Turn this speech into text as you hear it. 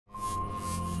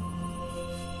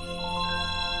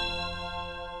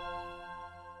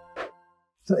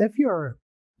So if you're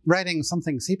writing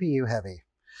something CPU heavy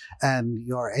and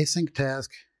your async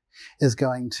task is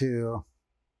going to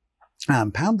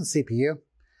pound the CPU,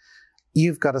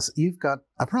 you've got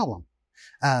a problem.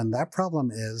 And that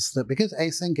problem is that because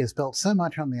async is built so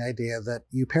much on the idea that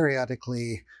you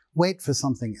periodically wait for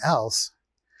something else,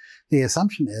 the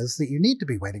assumption is that you need to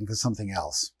be waiting for something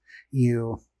else.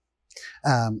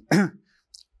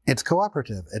 It's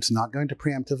cooperative. It's not going to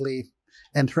preemptively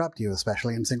interrupt you,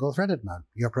 especially in single-threaded mode.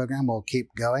 Your program will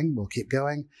keep going,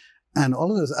 and all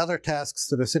of those other tasks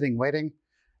that are sitting waiting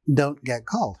don't get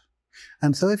called.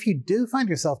 And so if you do find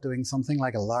yourself doing something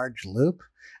like a large loop,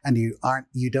 and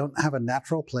you don't have a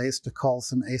natural place to call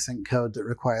some async code that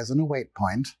requires an await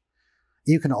point,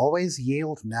 you can always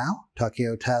yield now,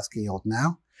 Tokio task yield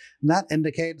now, and that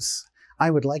indicates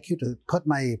I would like you to put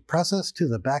my process to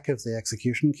the back of the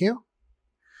execution queue.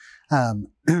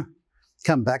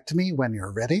 Come back to me when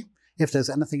you're ready. If there's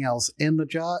anything else in the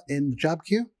job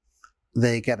queue,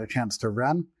 they get a chance to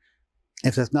run.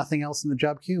 If there's nothing else in the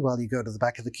job queue, well, you go to the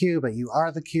back of the queue, but you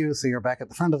are the queue, so you're back at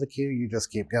the front of the queue, you just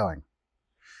keep going.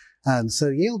 And so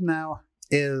yield now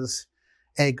is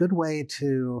a good way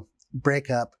to break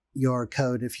up your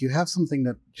code if you have something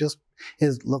that just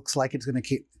looks like it's going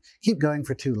to keep going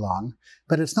for too long,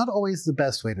 but it's not always the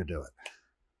best way to do it.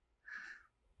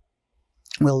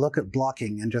 We'll look at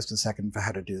blocking in just a second for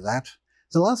how to do that.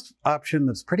 The last option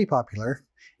that's pretty popular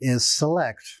is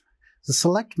select. The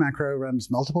select macro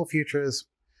runs multiple futures,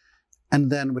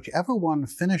 and then whichever one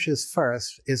finishes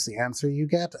first is the answer you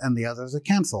get, and the others are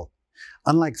canceled.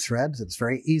 Unlike threads, it's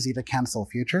very easy to cancel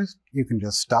futures. You can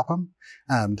just stop them.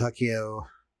 Tokio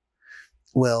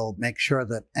will make sure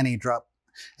that any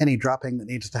dropping that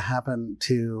needs to happen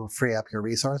to free up your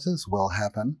resources will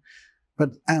happen.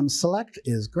 But select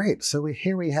is great. So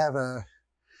here we have a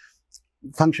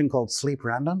function called sleep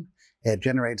random. It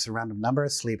generates a random number,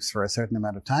 sleeps for a certain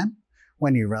amount of time.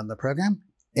 When you run the program,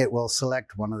 it will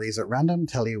select one of these at random,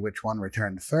 tell you which one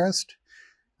returned first.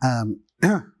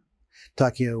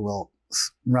 Tokio will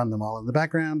run them all in the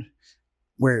background.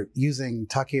 We're using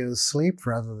Tokio's sleep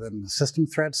rather than system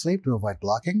thread sleep to avoid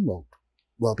blocking.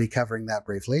 We'll be covering that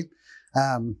briefly.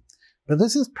 But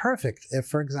this is perfect if,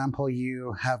 for example,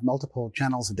 you have multiple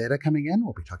channels of data coming in.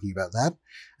 We'll be talking about that.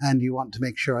 And you want to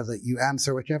make sure that you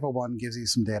answer whichever one gives you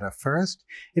some data first.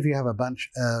 If you have a bunch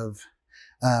of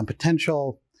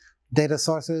potential data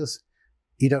sources,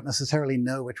 you don't necessarily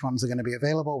know which ones are going to be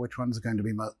available, which ones are going to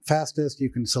be fastest.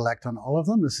 You can select on all of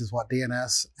them. This is what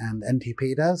DNS and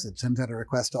NTP does. It sends out a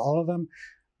request to all of them,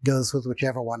 goes with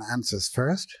whichever one answers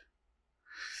first.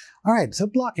 All right, so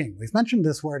blocking. We've mentioned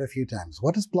this word a few times.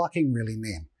 What does blocking really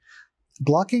mean?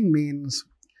 Blocking means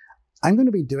I'm going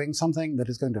to be doing something that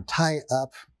is going to tie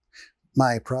up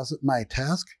my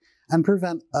task and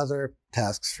prevent other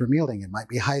tasks from yielding. It might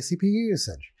be high CPU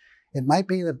usage. It might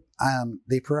be that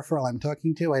the peripheral I'm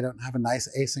talking to, I don't have a nice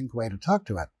async way to talk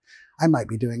to it. I might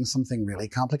be doing something really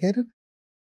complicated.